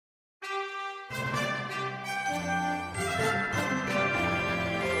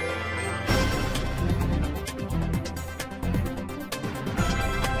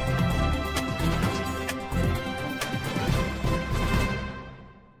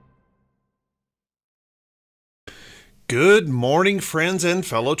Good morning, friends and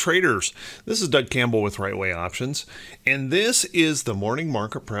fellow traders. This is Doug Campbell with Right Way Options, and this is the morning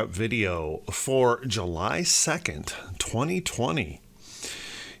market prep video for July 2nd, 2020.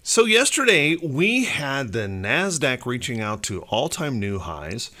 So yesterday we had the NASDAQ reaching out to all-time new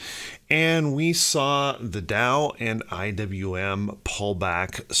highs, and we saw the Dow and IWM pull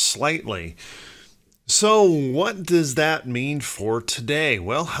back slightly. So what does that mean for today?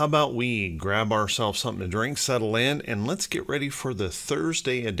 Well, how about we grab ourselves something to drink, settle in, and let's get ready for the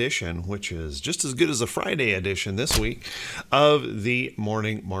Thursday edition, which is just as good as the Friday edition this week of the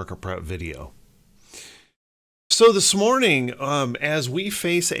morning market prep video. So this morning, as we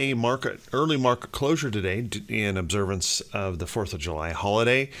face a early market closure today in observance of the 4th of July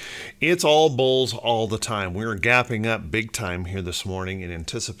holiday, it's all bulls all the time. We're gapping up big time here this morning in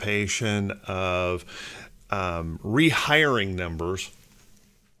anticipation of rehiring numbers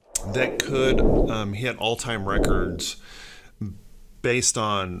that could hit all-time records based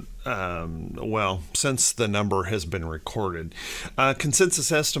on, since the number has been recorded.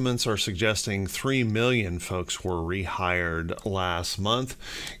 Consensus estimates are suggesting 3 million folks were rehired last month,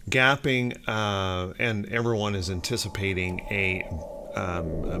 gapping, and everyone is anticipating a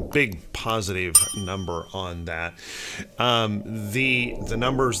big positive number on that. The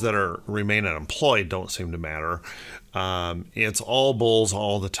numbers that remain unemployed don't seem to matter. It's all bulls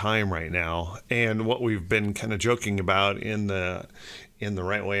all the time right now, and what we've been kind of joking about in the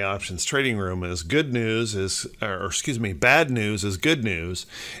Right Way Options trading room is bad news is good news,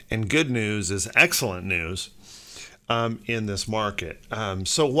 and good news is excellent news in this market.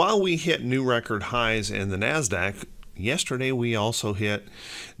 So while we hit new record highs in the NASDAQ, yesterday we also hit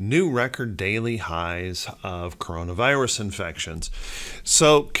new record daily highs of coronavirus infections.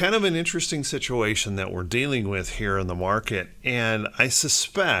 So kind of an interesting situation that we're dealing with here in the market, and I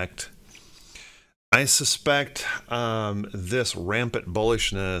suspect this rampant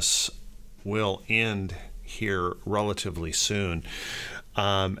bullishness will end here relatively soon,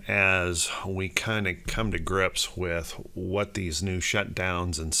 as we kind of come to grips with what these new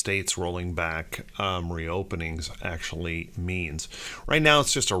shutdowns and states rolling back reopenings actually means. Right now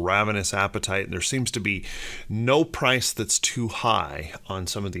it's just a ravenous appetite. There seems to be no price that's too high on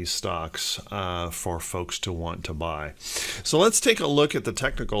some of these stocks for folks to want to buy. So let's take a look at the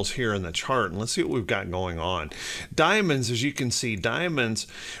technicals here in the chart and let's see what we've got going on. Diamonds, as you can see,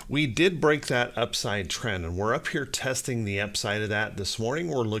 we did break that upside trend, and we're up here testing the upside of that this morning.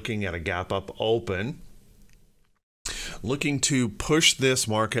 We're looking at a gap up open, looking to push this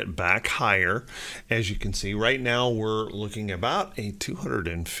market back higher. As you can see right now, we're looking about a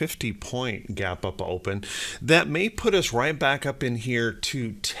 250 point gap up open that may put us right back up in here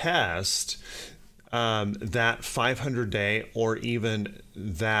to test that 500-day or even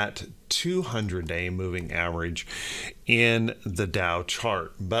that 200-day moving average in the Dow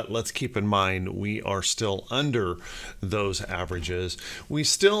chart. But let's keep in mind we are still under those averages. We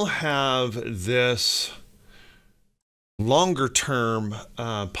still have this longer term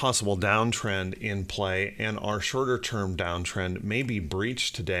possible downtrend in play, and our shorter term downtrend may be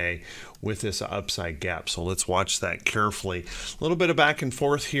breached today with this upside gap. So let's watch that carefully. A little bit of back and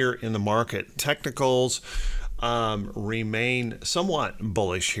forth here in the market. Technicals remain somewhat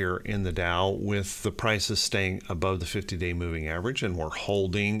bullish here in the Dow, with the prices staying above the 50-day moving average, and we're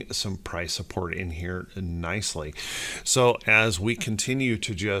holding some price support in here nicely. So as we continue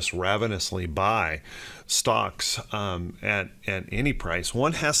to just ravenously buy stocks at any price,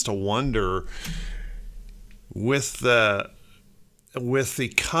 one has to wonder, with the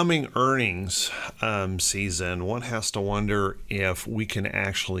coming earnings season, one has to wonder if we can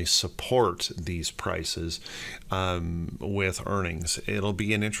actually support these prices with earnings. It'll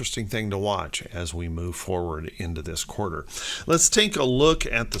be an interesting thing to watch as we move forward into this quarter. Let's take a look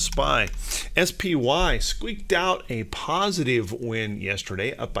at the SPY. SPY squeaked out a positive win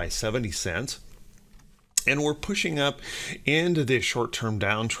yesterday, up by 70 cents. And we're pushing up into this short-term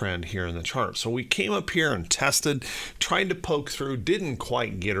downtrend here in the chart. So we came up here and tested, tried to poke through, didn't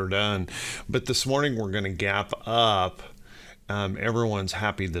quite get her done. But this morning we're going to gap up. Everyone's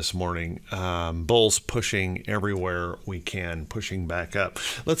happy this morning. Bulls pushing everywhere we can, pushing back up.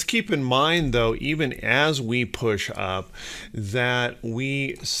 Let's keep in mind, though, even as we push up, that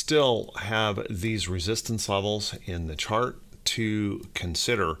we still have these resistance levels in the chart to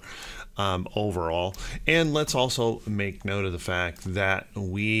consider overall. And let's also make note of the fact that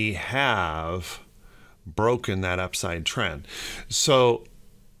we have broken that upside trend. So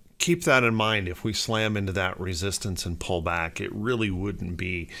keep that in mind. If we slam into that resistance and pull back, it really wouldn't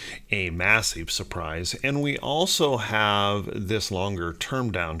be a massive surprise. And we also have this longer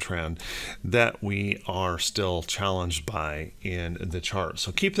term downtrend that we are still challenged by in the chart.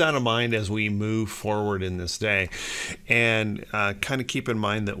 So keep that in mind as we move forward in this day, and kind of keep in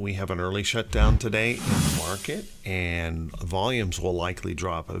mind that we have an early shutdown today in the market, and volumes will likely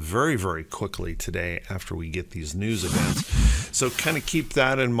drop very, very quickly today after we get these news events. So kind of keep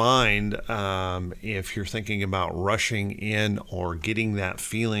that in mind if you're thinking about rushing in or getting that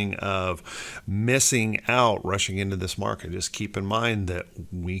feeling of missing out rushing into this market. Just keep in mind that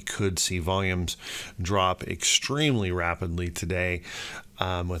we could see volumes drop extremely rapidly today,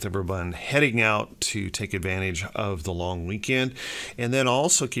 with everyone heading out to take advantage of the long weekend. And then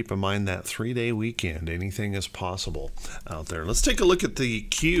also keep in mind that 3-day weekend. Anything is possible out there. Let's take a look at the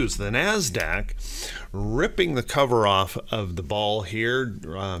Qs. The NASDAQ ripping the cover off of the ball here,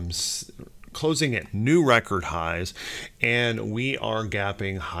 closing at new record highs, and we are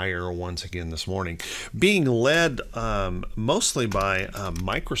gapping higher once again this morning, being led mostly by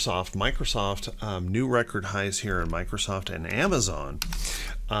Microsoft. New record highs here in Microsoft, and Amazon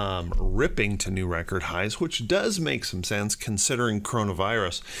ripping to new record highs, which does make some sense considering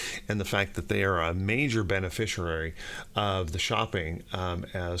coronavirus and the fact that they are a major beneficiary of the shopping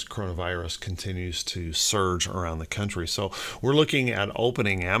as coronavirus continues to surge around the country. So we're looking at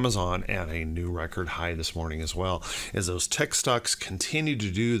opening Amazon at a new record high this morning as well, as those tech stocks continue to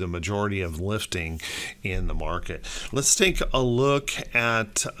do the majority of lifting in the market. Let's take a look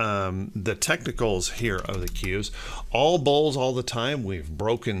at the technicals here of the Qs. All bulls all the time. We've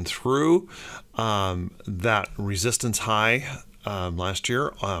broken through that resistance high last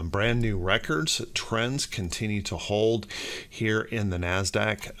year, brand new records. Trends continue to hold here in the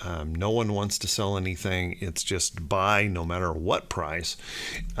NASDAQ. No one wants to sell anything. It's just buy no matter what price,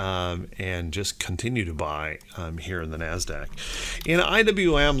 and just continue to buy here in the NASDAQ. In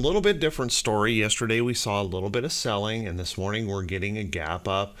IWM, a little bit different story. Yesterday we saw a little bit of selling, and this morning we're getting a gap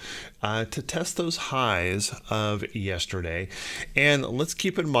up to test those highs of yesterday. And let's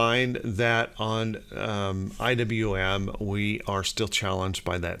keep in mind that on IWM we are still challenged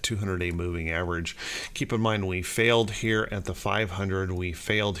by that 200-day moving average. Keep in mind we failed here at the 500, we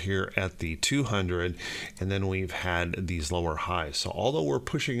failed here at the 200, and then we've had these lower highs. So although we're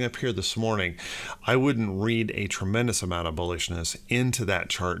pushing up here this morning, I wouldn't read a tremendous amount of bullishness into that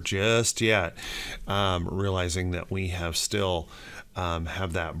chart just yet, realizing that we have still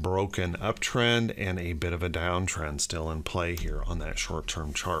have that broken uptrend and a bit of a downtrend still in play here on that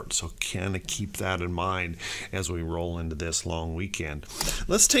short-term chart. So kind of keep that in mind as we roll into this long weekend.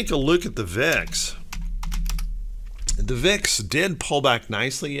 Let's take a look at the VIX. The VIX did pull back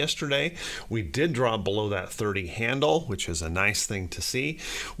nicely yesterday. We did drop below that 30 handle, which is a nice thing to see.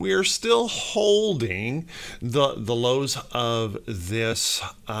 We are still holding the lows of this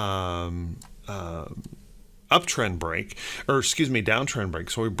uptrend break, or excuse me, downtrend break.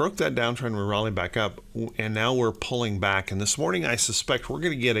 So we broke that downtrend, we rallied back up, and now we're pulling back. And this morning, I suspect we're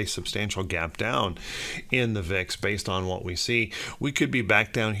going to get a substantial gap down in the VIX based on what we see. We could be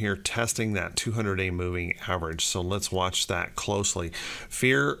back down here testing that 200-day moving average. So let's watch that closely.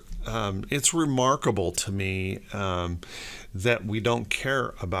 Fear, it's remarkable to me that we don't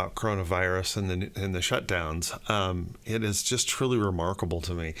care about coronavirus and the shutdowns. It is just truly remarkable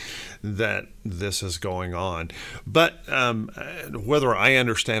to me that this is going on. But whether I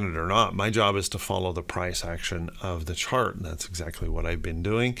understand it or not, my job is to follow the price action of the chart. And that's exactly what I've been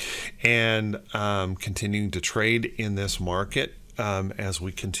doing, and continuing to trade in this market as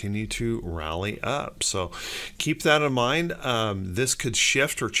we continue to rally up. So keep that in mind. This could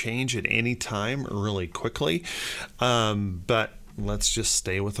shift or change at any time really quickly, but let's just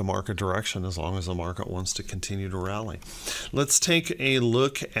stay with the market direction as long as the market wants to continue to rally. Let's take a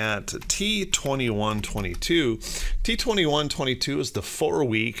look at T2122. T2122 is the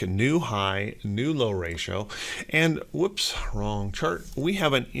 4-week new high, new low ratio. And whoops, wrong chart. We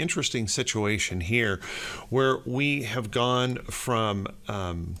have an interesting situation here where we have gone from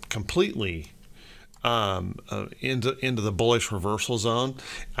completely into the bullish reversal zone.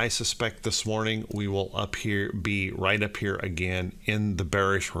 I suspect this morning we will be right up here again in the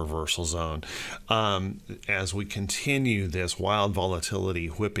bearish reversal zone as we continue this wild volatility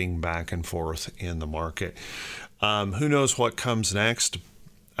whipping back and forth in the market. Who knows what comes next?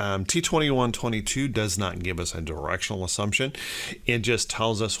 T2122 does not give us a directional assumption. It just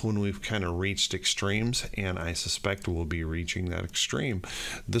tells us when we've kind of reached extremes, and I suspect we'll be reaching that extreme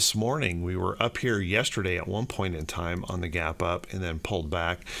this morning. We were up here yesterday at one point in time on the gap up and then pulled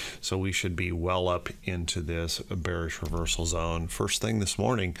back, so we should be well up into this bearish reversal zone first thing this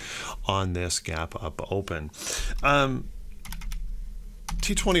morning on this gap up open.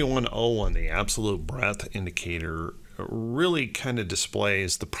 T2101, the absolute breadth indicator, really kind of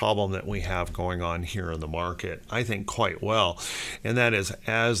displays the problem that we have going on here in the market, I think, quite well. And that is,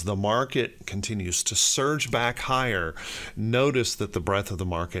 as the market continues to surge back higher, notice that the breadth of the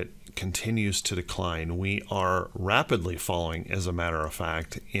market continues to decline. We are rapidly falling, as a matter of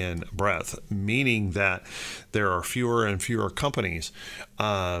fact, in breadth, meaning that there are fewer and fewer companies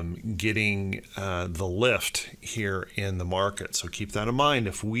getting the lift here in the market. So keep that in mind.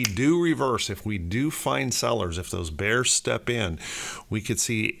 If we do reverse, if we do find sellers, if those bears step in, we could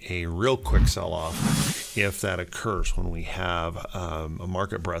see a real quick sell-off if that occurs when we have a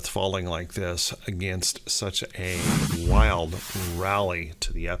market breadth falling like this against such a wild rally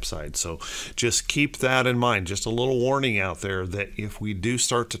to the upside. So just keep that in mind. Just a little warning out there that if we do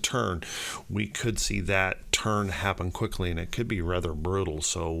start to turn, we could see that turn happen quickly, and it could be rather brutal.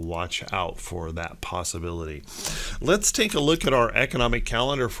 So watch out for that possibility. Let's take a look at our economic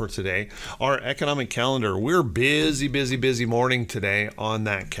calendar for today. Our economic calendar, we're busy morning today on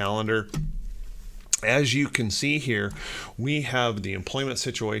that calendar. As you can see here, we have the employment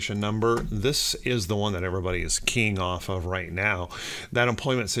situation number. This is the one that everybody is keying off of right now. That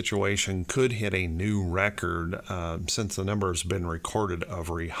employment situation could hit a new record since the number has been recorded of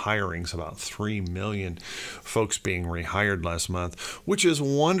rehirings, about 3 million folks being rehired last month, which is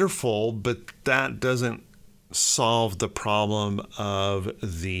wonderful, but that doesn't solve the problem of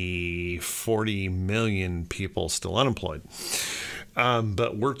the 40 million people still unemployed.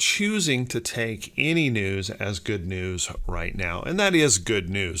 But we're choosing to take any news as good news right now, and that is good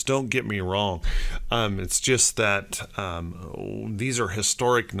news. Don't get me wrong. It's just that these are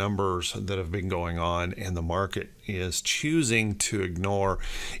historic numbers that have been going on, and the market is choosing to ignore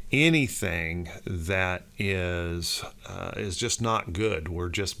anything that is just not good. We're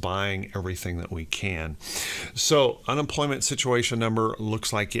just buying everything that we can. So unemployment situation number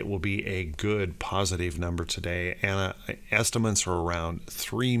looks like it will be a good positive number today, and estimates are around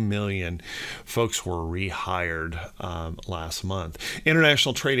 3 million folks were rehired last month.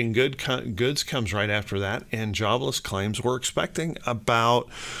 International trading goods comes right after that, and jobless claims we're expecting about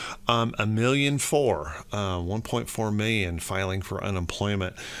 1.4 million filing for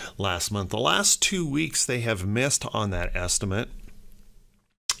unemployment last month. The last 2 weeks they have missed on that estimate,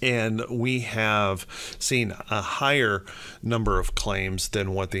 and we have seen a higher number of claims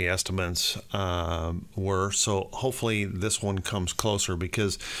than what the estimates were. So hopefully this one comes closer,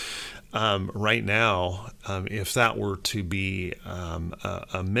 because right now, if that were to be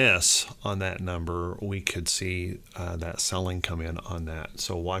a miss on that number, we could see that selling come in on that.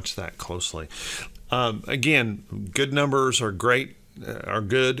 So watch that closely. Again, good numbers are great, are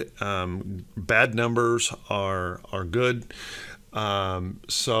good. Bad numbers are good.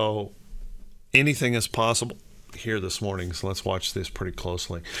 So anything is possible here this morning, so let's watch this pretty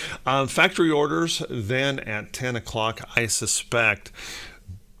closely. Factory orders then at 10 o'clock. I suspect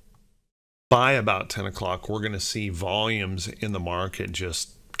by about 10 o'clock we're going to see volumes in the market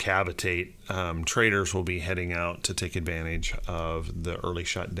just cavitate. Traders will be heading out to take advantage of the early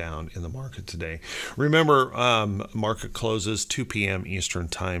shutdown in the market today. Remember, market closes 2 p.m. Eastern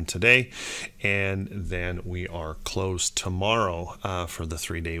time today, and then we are closed tomorrow for the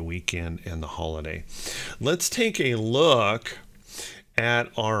 3-day weekend and the holiday. Let's take a look at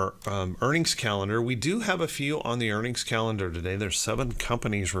our earnings calendar. We do have a few on the earnings calendar today. There's 7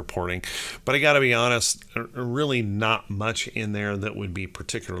 companies reporting, but I got to be honest, really not much in there that would be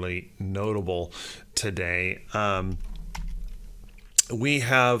particularly notable today. We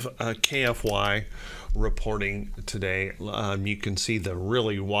have KFY reporting today. You can see the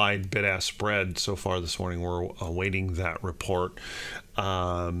really wide bid-ask spread so far this morning. We're awaiting that report,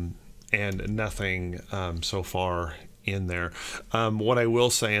 and nothing so far in there. What I will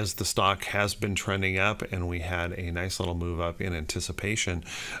say is the stock has been trending up, and we had a nice little move up in anticipation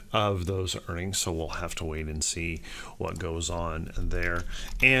of those earnings, so we'll have to wait and see what goes on there.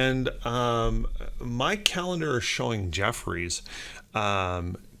 And my calendar is showing Jefferies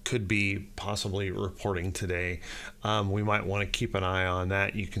could be possibly reporting today. We might want to keep an eye on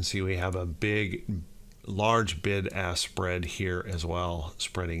that. You can see we have a large bid-ask spread here as well,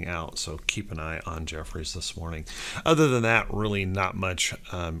 spreading out, so keep an eye on Jefferies this morning. Other than that, really not much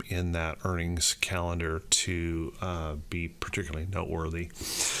in that earnings calendar to be particularly noteworthy.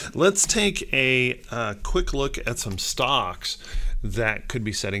 Let's take a quick look at some stocks that could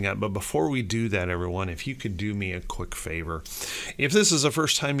be setting up. But before we do that, everyone, if you could do me a quick favor, if this is the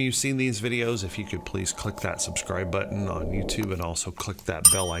first time you've seen these videos, if you could please click that subscribe button on YouTube and also click that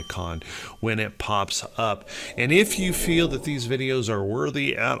bell icon when it pops up. And if you feel that these videos are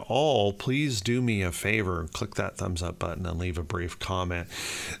worthy at all, please do me a favor, click that thumbs up button and leave a brief comment.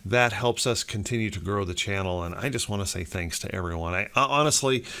 That helps us continue to grow the channel, and I just want to say thanks to everyone. I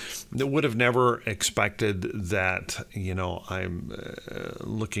honestly would have never expected that, you know, I'm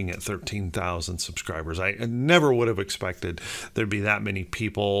looking at 13,000 subscribers. I never would have expected there'd be that many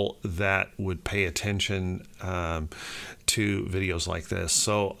people that would pay attention to videos like this.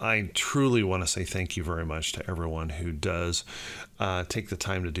 So I truly want to say thank you very much to everyone who does take the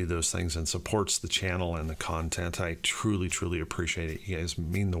time to do those things and supports the channel and the content. I truly appreciate it. You guys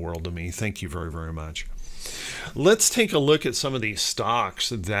mean the world to me. Thank you very much. Let's take a look at some of these stocks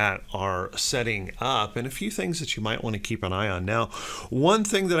that are setting up and a few things that you might want to keep an eye on. Now, one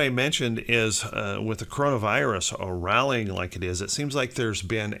thing that I mentioned is with the coronavirus rallying like it is, it seems like there's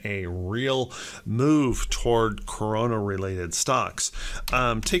been a real move toward corona-related stocks.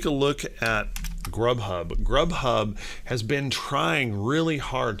 Take a look at Grubhub. Grubhub has been trying really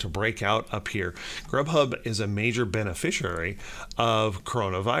hard to break out up here. Grubhub is a major beneficiary of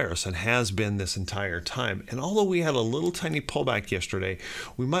coronavirus and has been this entire time. And although we had a little tiny pullback yesterday,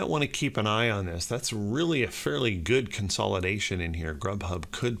 we might want to keep an eye on this. That's really a fairly good consolidation in here. Grubhub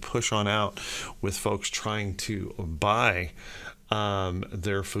could push on out with folks trying to buy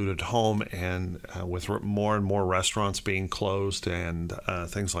their food at home, and with more and more restaurants being closed and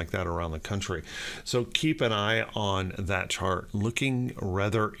things like that around the country. So keep an eye on that chart, looking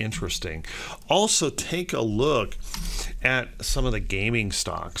rather interesting. Also take a look at some of the gaming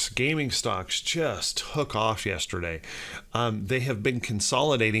stocks. Gaming stocks just took off yesterday. They have been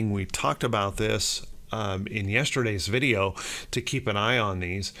consolidating. We talked about this in yesterday's video to keep an eye on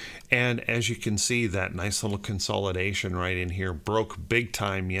these, and as you can see, that nice little consolidation right in here broke big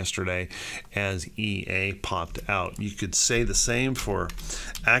time yesterday as EA popped out. You could say the same for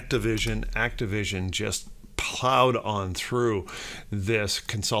Activision. Activision just plowed on through this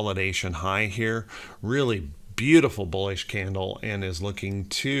consolidation high here. Really beautiful bullish candle, and is looking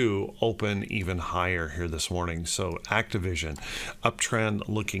to open even higher here this morning. So Activision uptrend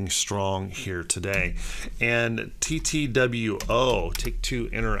looking strong here today. And TTWO, Take-Two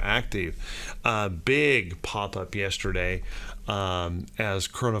Interactive, big pop up yesterday as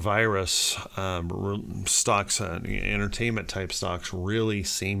coronavirus stocks, entertainment type stocks, really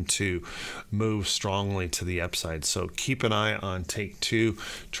seem to move strongly to the upside. So keep an eye on Take-Two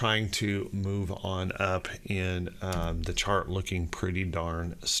trying to move on up in the chart, looking pretty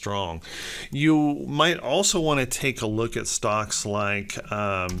darn strong. You might also want to take a look at stocks like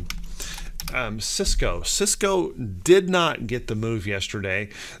Cisco. Cisco did not get the move yesterday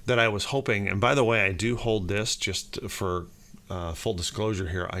that I was hoping. And by the way, I do hold this, just for full disclosure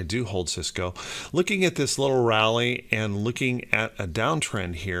here, I do hold Cisco. Looking at this little rally and looking at a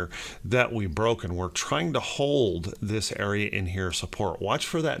downtrend here that we broke, and we're trying to hold this area in here support. Watch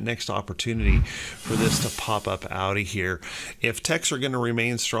for that next opportunity for this to pop up out of here. If techs are going to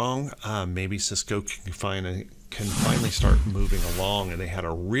remain strong, maybe Cisco can finally start moving along, and they had a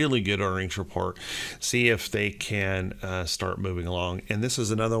really good earnings report. See if they can start moving along. And this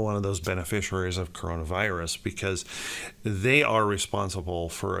is another one of those beneficiaries of coronavirus, because they are responsible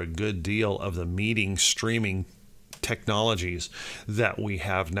for a good deal of the meeting streaming technologies that we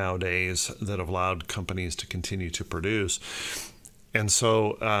have nowadays that have allowed companies to continue to produce. And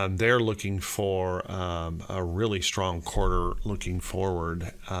so they're looking for a really strong quarter looking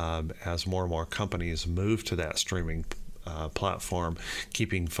forward as more and more companies move to that streaming platform,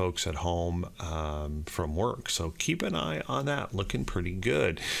 keeping folks at home from work. So keep an eye on that, looking pretty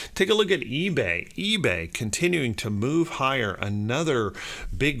good. Take a look at eBay. eBay continuing to move higher, another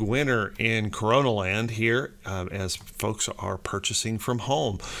big winner in Corona land here as folks are purchasing from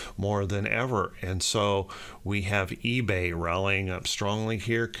home more than ever. And so we have eBay rallying up strongly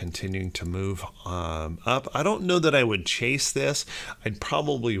here, continuing to move up. I don't know that I would chase this. I'd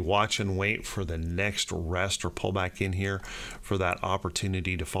probably watch and wait for the next rest or pullback in here for that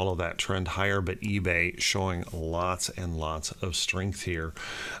opportunity to follow that trend higher. But eBay showing lots and lots of strength here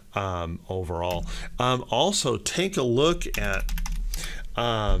overall. Also, take a look at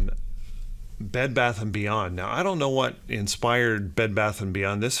Bed Bath & Beyond. Now, I don't know what inspired Bed Bath &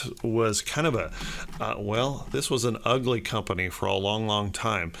 Beyond. This was kind of a, well, this was an ugly company for a long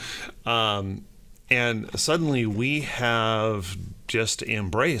time. And suddenly we have just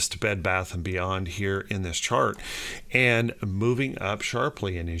embraced Bed Bath & Beyond here in this chart and moving up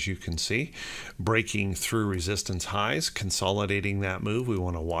sharply. And as you can see, breaking through resistance highs, consolidating that move. We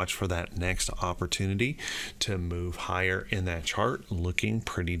want to watch for that next opportunity to move higher in that chart, looking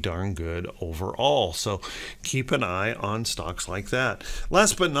pretty darn good overall. So keep an eye on stocks like that.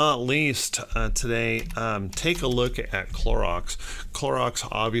 Last but not least, today, take a look at Clorox. Clorox,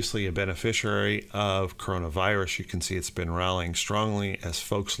 obviously a beneficiary of coronavirus. You can see it's been rallying strongly as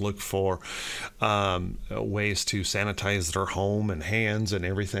folks look for ways to sanitize their home and hands and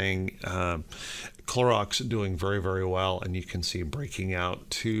everything. Clorox doing very, very well, and you can see breaking out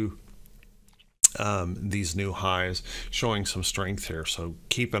to these new highs, showing some strength here. So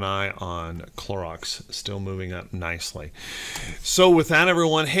keep an eye on Clorox, still moving up nicely. So with that,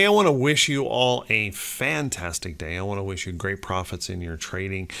 everyone, hey, I want to wish you all a fantastic day. I want to wish you great profits in your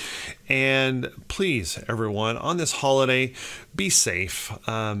trading. And please, everyone, on this holiday, be safe.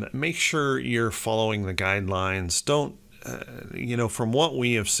 Make sure you're following the guidelines. Don't from what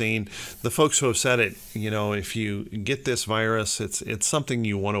we have seen, the folks who have said it, if you get this virus, it's something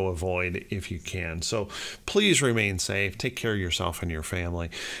you want to avoid if you can. So please remain safe. Take care of yourself and your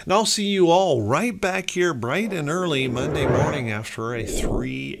family. And I'll see you all right back here bright and early Monday morning after a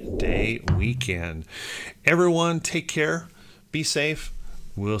 3-day weekend. Everyone, take care. Be safe.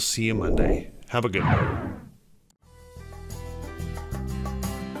 We'll see you Monday. Have a good one.